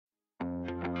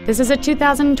This is a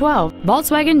 2012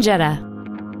 Volkswagen Jetta.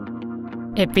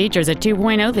 It features a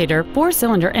 2.0-liter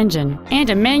four-cylinder engine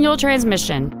and a manual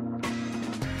transmission.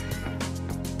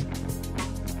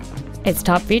 Its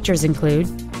top features include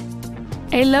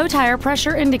a low tire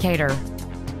pressure indicator,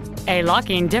 a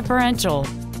locking differential,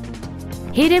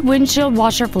 heated windshield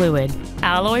washer fluid,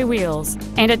 alloy wheels,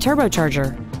 and a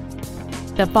turbocharger.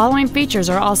 The following features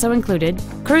are also included: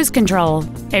 cruise control,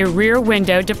 a rear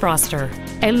window defroster,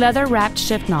 a leather-wrapped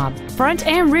shift knob, front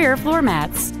and rear floor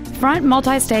mats, front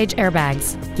multi-stage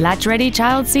airbags, latch-ready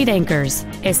child seat anchors,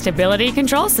 a stability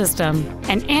control system,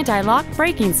 an anti-lock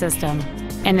braking system,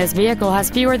 and this vehicle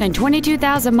has fewer than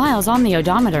 22,000 miles on the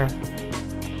odometer.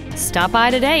 Stop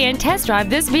by today and test drive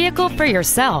this vehicle for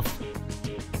yourself.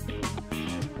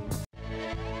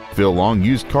 Phil Long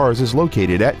Used Cars is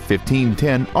located at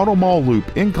 1510 Auto Mall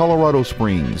Loop in Colorado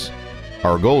Springs.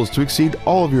 Our goal is to exceed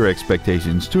all of your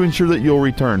expectations to ensure that you'll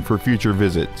return for future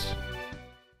visits.